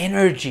the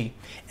energy.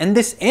 And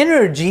this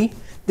energy,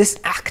 this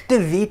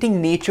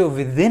activating nature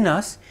within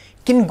us,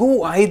 can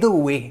go either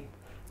way.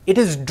 It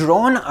is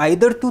drawn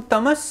either to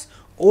Tamas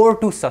or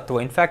to Sattva.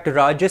 In fact,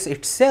 Rajas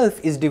itself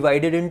is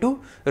divided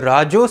into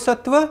Rajo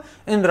Sattva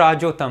and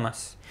Rajo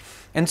Tamas.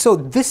 And so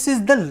this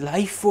is the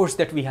life force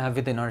that we have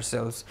within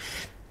ourselves.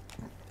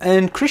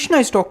 And Krishna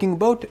is talking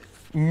about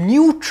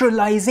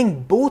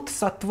neutralizing both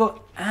sattva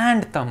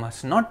and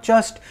tamas, not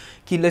just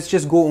let's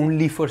just go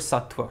only for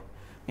sattva.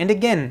 And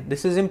again,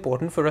 this is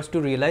important for us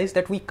to realize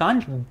that we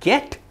can't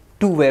get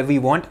to where we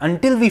want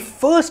until we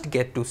first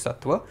get to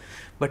sattva,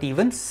 but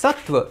even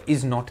sattva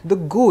is not the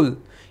goal.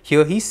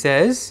 Here he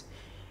says,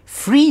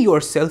 free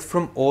yourself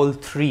from all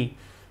three.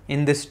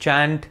 In this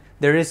chant,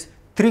 there is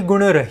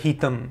triguna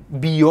rahitam,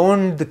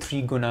 beyond the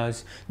three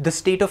gunas, the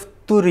state of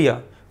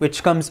turya,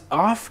 which comes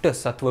after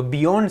sattva,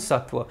 beyond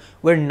sattva,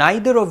 where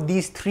neither of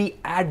these three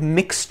add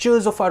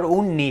mixtures of our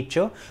own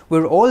nature.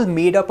 We're all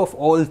made up of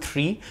all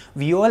three.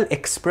 We all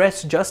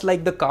express, just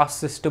like the caste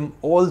system,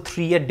 all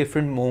three at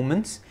different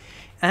moments.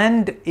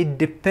 And it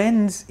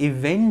depends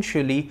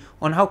eventually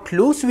on how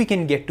close we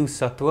can get to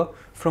sattva,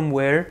 from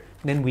where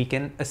then we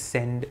can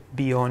ascend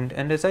beyond.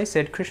 And as I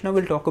said, Krishna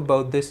will talk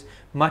about this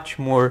much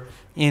more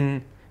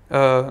in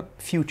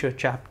future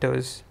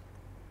chapters.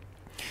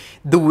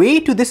 The way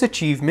to this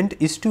achievement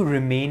is to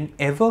remain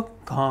ever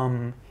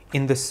calm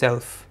in the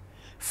self,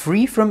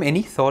 free from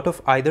any thought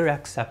of either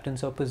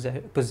acceptance or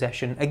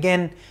possession.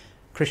 Again,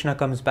 Krishna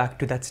comes back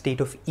to that state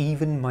of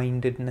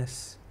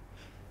even-mindedness,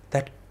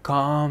 that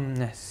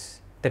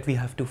calmness that we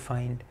have to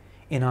find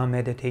in our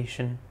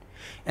meditation.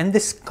 And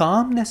this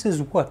calmness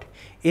is what?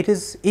 It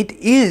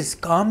is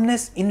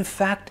calmness, in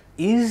fact,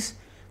 is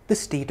the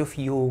state of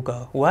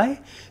yoga.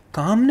 Why?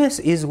 Calmness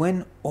is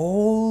when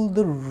all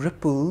the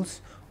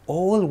ripples,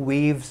 all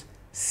waves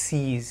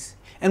cease.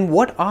 And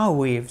what are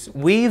waves?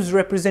 Waves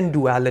represent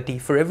duality.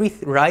 For every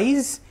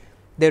rise,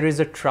 there is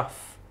a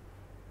trough.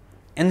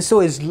 And so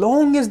as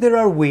long as there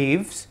are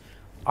waves,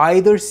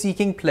 either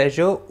seeking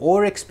pleasure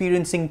or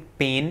experiencing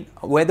pain,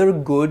 whether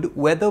good,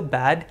 whether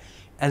bad,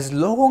 as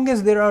long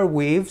as there are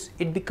waves,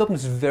 it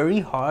becomes very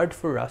hard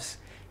for us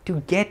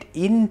to get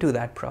into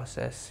that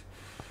process.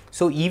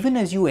 So even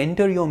as you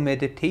enter your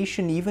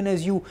meditation, even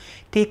as you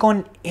take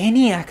on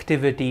any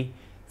activity,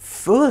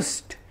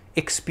 first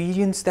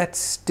experience that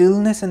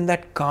stillness and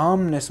that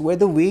calmness where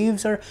the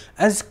waves are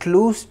as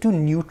close to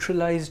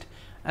neutralized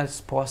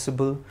as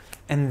possible,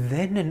 and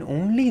then and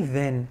only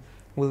then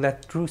will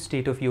that true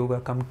state of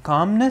yoga come.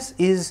 Calmness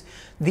is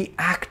the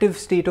active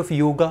state of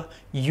yoga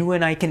you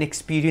and I can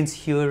experience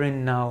here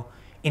and now,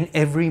 in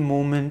every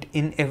moment,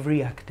 in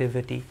every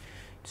activity.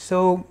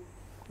 So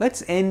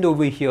let's end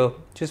over here,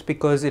 just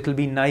because it'll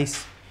be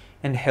nice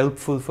and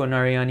helpful for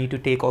Narayani to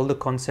take all the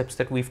concepts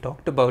that we've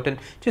talked about and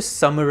just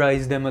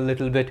summarize them a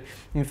little bit.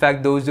 In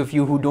fact, those of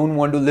you who don't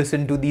want to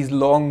listen to these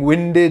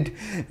long-winded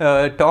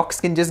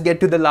talks can just get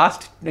to the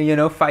last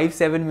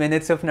 5-7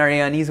 minutes of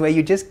Narayani's, where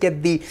you just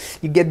get the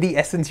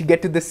essence, you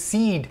get to the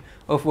seed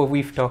of what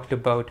we've talked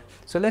about.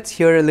 So let's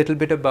hear a little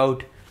bit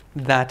about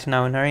that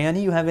now.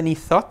 Narayani, you have any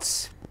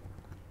thoughts?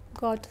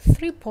 Got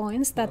 3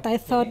 points that I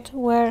thought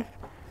were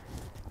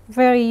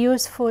very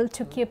useful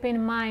to keep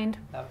in mind.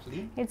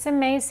 Lovely. It's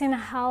amazing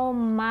how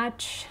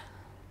much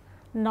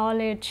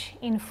knowledge,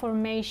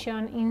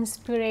 information,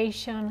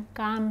 inspiration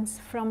comes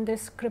from the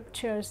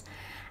scriptures,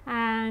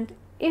 and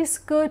it's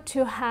good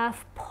to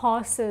have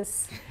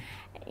pauses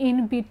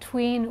in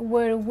between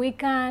where we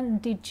can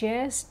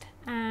digest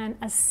and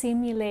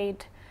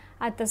assimilate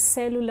at the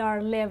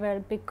cellular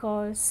level,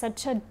 because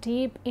such a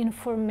deep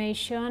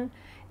information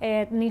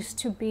needs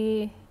to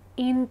be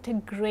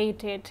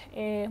integrated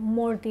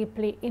more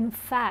deeply. In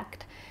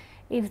fact,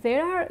 if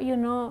there are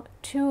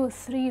 2,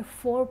 3,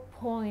 4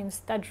 points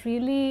that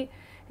really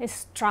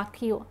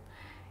struck you,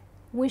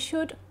 we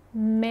should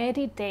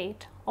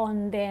meditate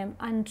on them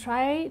and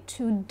try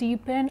to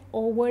deepen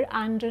our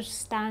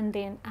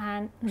understanding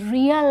and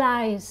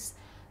realize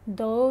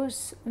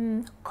those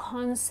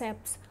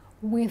concepts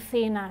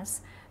within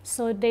us,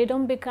 so they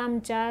don't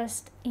become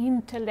just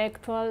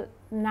intellectual,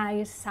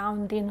 nice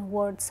sounding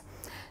words.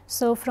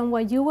 So from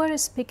what you were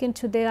speaking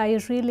today, I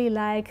really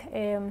like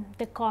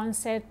the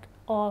concept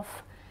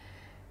of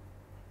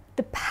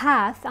the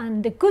path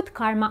and the good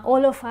karma.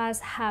 All of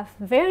us have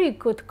very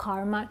good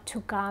karma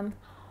to come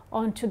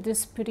onto the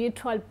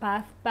spiritual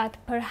path, but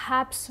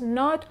perhaps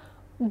not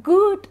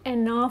good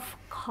enough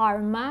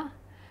karma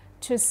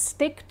to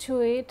stick to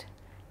it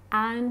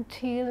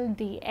until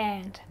the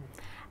end.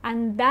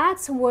 And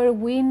that's where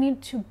we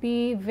need to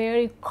be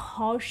very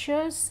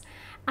cautious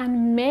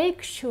and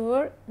make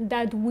sure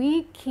that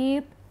we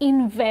keep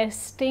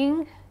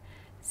investing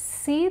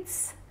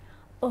seeds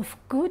of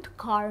good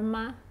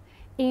karma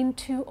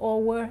into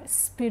our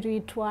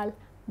spiritual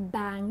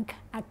bank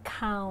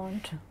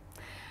account.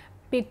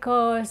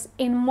 Because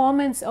in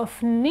moments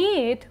of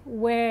need,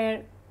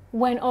 when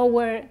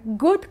our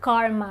good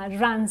karma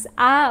runs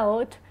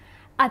out,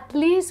 at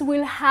least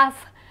we'll have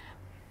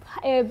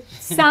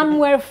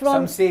somewhere from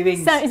some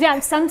savings.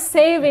 Some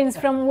savings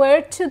from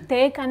where to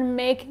take and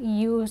make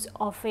use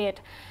of it.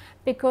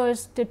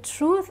 Because the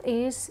truth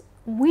is,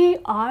 we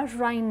are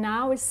right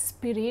now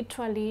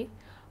spiritually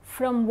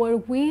from where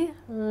we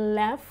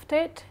left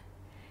it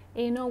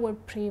in our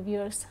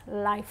previous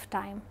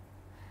lifetime.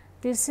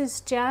 This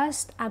is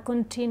just a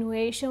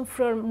continuation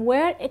from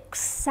where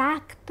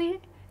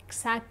exactly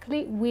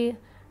we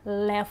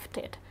left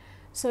it.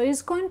 So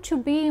it's going to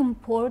be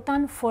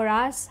important for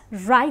us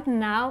right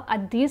now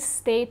at this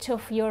stage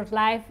of your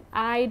life.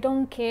 I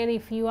don't care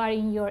if you are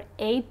in your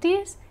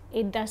 80s,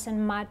 it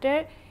doesn't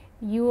matter.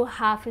 You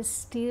have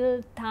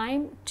still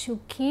time to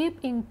keep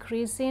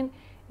increasing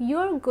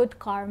your good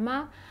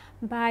karma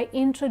by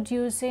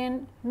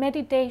introducing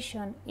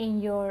meditation in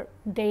your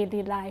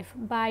daily life,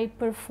 by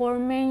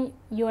performing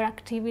your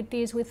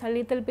activities with a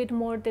little bit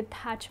more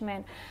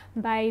detachment,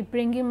 by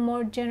bringing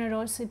more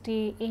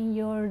generosity in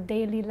your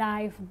daily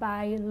life,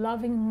 by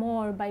loving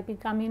more, by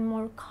becoming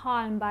more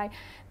calm, by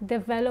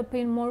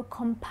developing more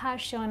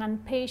compassion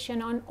and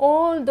patience on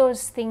all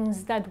those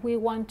things that we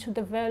want to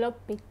develop,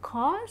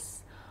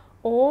 because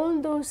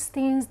all those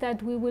things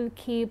that we will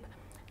keep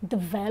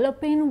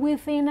developing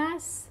within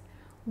us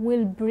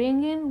will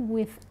bring in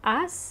with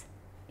us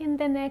in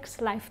the next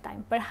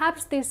lifetime.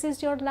 Perhaps this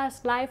is your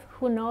last life,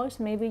 who knows,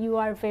 maybe you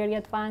are very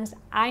advanced.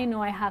 I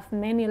know I have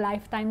many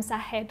lifetimes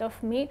ahead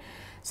of me.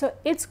 So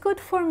it's good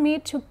for me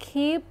to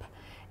keep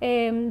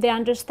the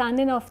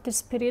understanding of the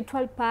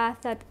spiritual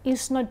path, that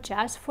is not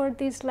just for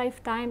this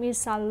lifetime,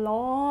 it's a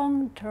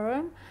long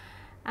term.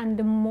 And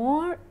the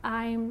more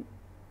I'm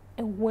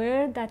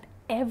aware that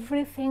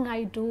everything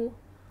I do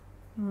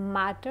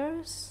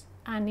matters,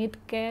 and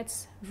it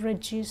gets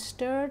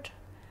registered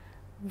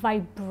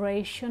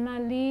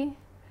vibrationally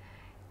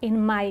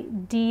in my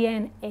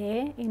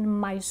DNA, in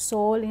my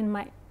soul, in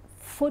my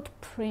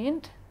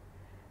footprint,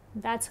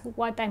 that's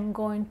what I'm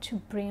going to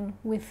bring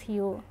with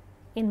you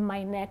in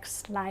my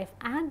next life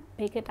and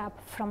pick it up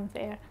from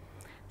there.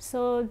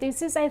 So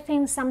this is, I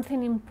think,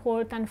 something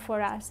important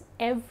for us.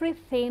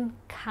 Everything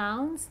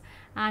counts,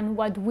 and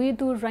what we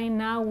do right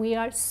now, we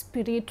are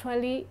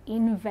spiritually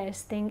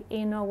investing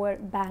in our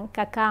bank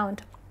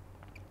account.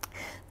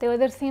 The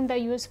other thing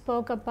that you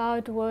spoke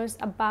about was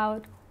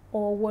about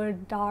our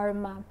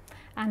Dharma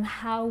and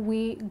how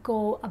we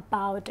go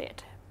about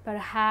it.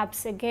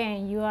 Perhaps,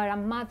 again, you are a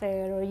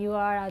mother, or you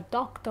are a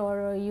doctor,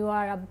 or you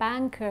are a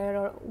banker,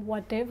 or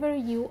whatever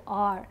you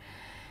are.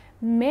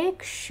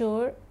 Make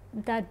sure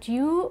that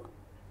you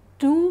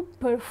do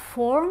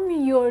perform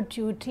your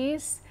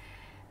duties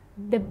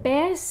in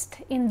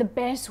the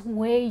best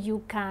way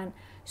you can.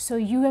 So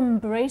you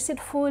embrace it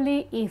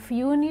fully. If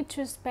you need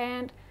to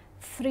spend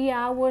 3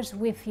 hours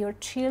with your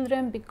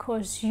children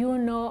because you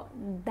know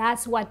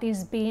that's what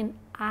is being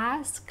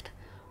asked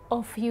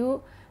of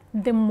you,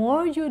 the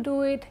more you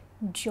do it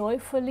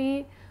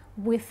joyfully,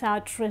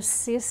 without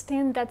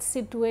resisting that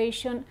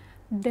situation,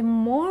 the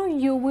more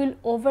you will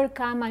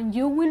overcome, and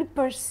you will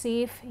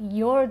perceive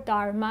your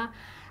Dharma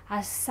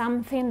as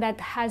something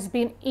that has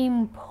been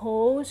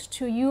imposed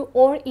to you,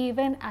 or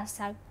even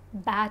as a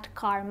bad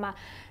karma.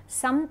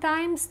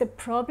 Sometimes the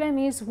problem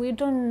is we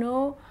don't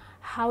know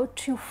how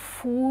to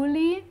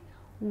fully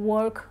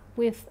work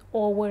with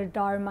our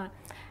Dharma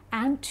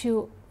and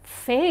to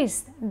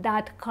face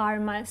that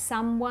karma.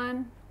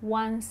 Someone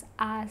once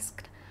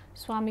asked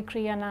Swami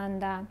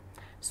Kriyananda,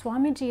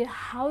 Swamiji,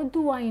 how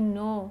do I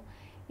know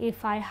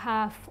if I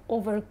have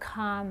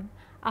overcome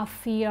a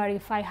fear,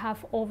 if I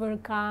have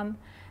overcome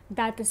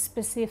that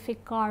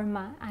specific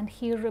karma? And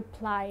he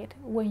replied,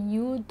 when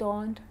you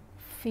don't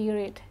fear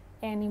it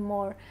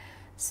anymore.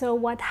 So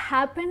what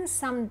happens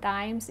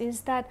sometimes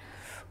is that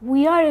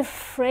we are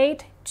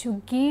afraid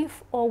to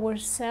give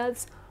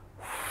ourselves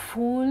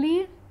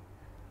fully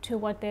to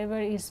whatever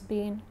is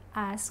being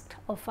asked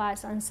of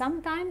us. And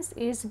sometimes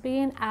it's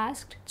being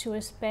asked to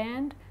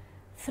spend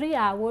 3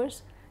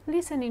 hours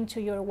listening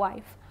to your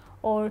wife,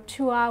 or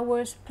 2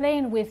 hours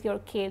playing with your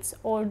kids,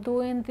 or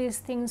doing these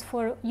things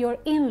for your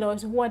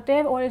in-laws,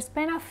 whatever, or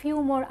spend a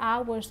few more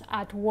hours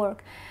at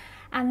work,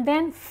 and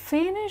then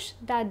finish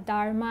that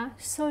Dharma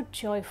so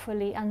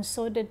joyfully and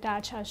so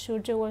detached, as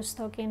Surya was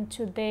talking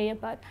today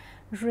about.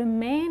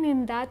 Remain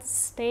in that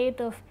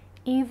state of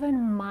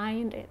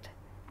even-minded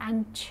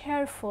and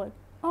cheerful.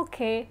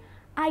 Okay,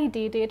 I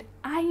did it.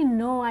 I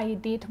know I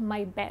did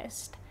my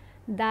best.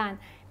 Then,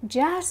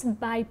 just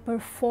by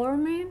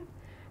performing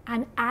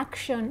an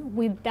action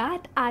with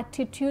that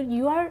attitude,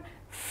 you are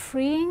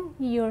freeing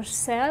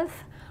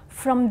yourself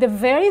from the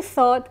very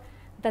thought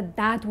that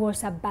that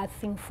was a bad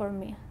thing for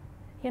me.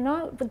 You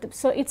know,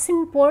 so it's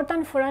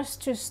important for us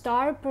to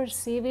start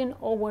perceiving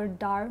our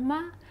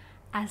Dharma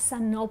as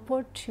an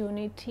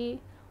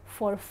opportunity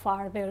for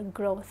further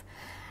growth.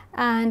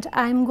 And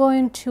I'm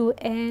going to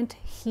end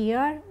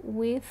here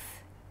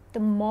with the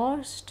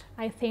most,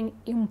 I think,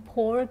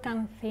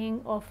 important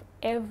thing of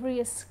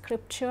every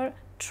scripture.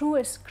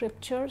 True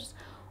scriptures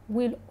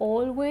will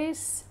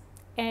always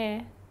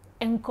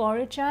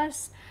encourage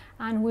us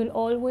and will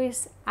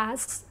always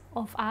ask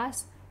of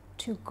us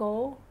to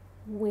go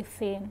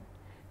within,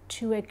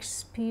 to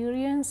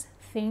experience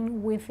things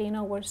within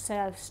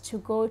ourselves, to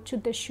go to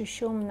the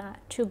Sushumna,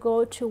 to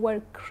go to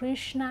where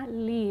Krishna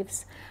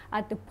lives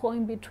at the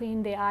point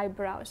between the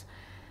eyebrows.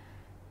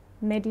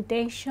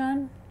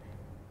 Meditation,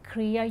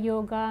 Kriya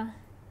Yoga,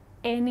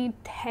 any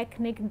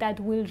technique that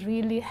will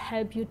really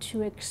help you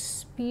to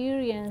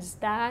experience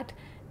that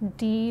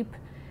deep,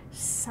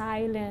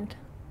 silent,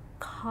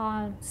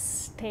 calm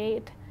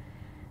state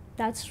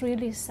that's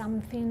really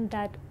something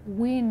that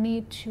we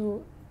need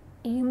to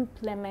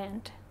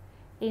implement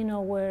in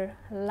our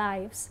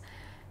lives.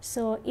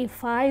 So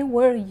if I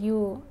were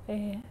you,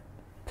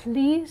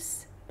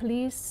 please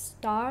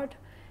start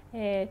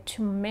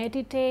to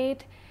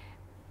meditate,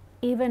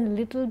 even a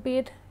little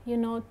bit,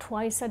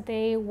 twice a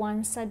day,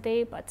 once a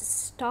day, but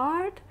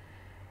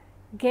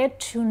get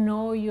to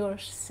know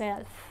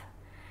yourself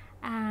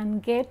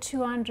and get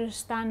to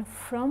understand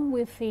from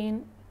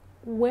within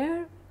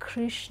where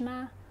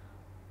Krishna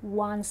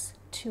wants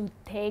to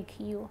take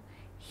you.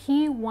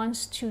 He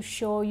wants to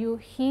show you,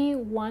 he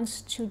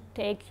wants to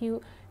take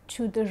you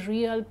to the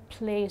real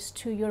place,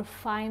 to your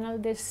final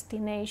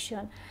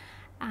destination.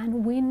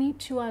 And we need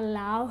to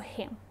allow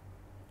him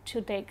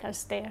to take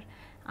us there.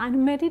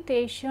 And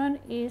meditation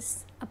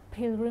is a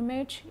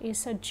pilgrimage,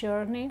 is a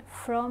journey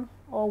from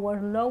our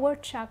lower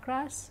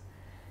chakras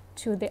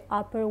to the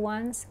upper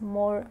ones,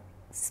 more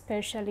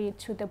especially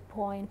to the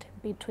point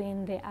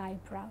between the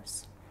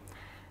eyebrows.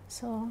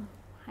 So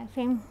I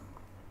think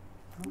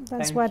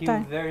that's what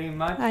Thank you very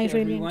much, I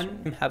really everyone.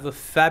 enjoy. Have a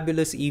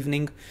fabulous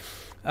evening,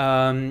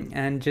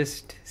 and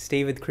just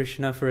stay with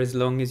Krishna for as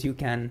long as you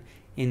can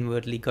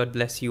inwardly. God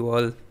bless you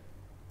all.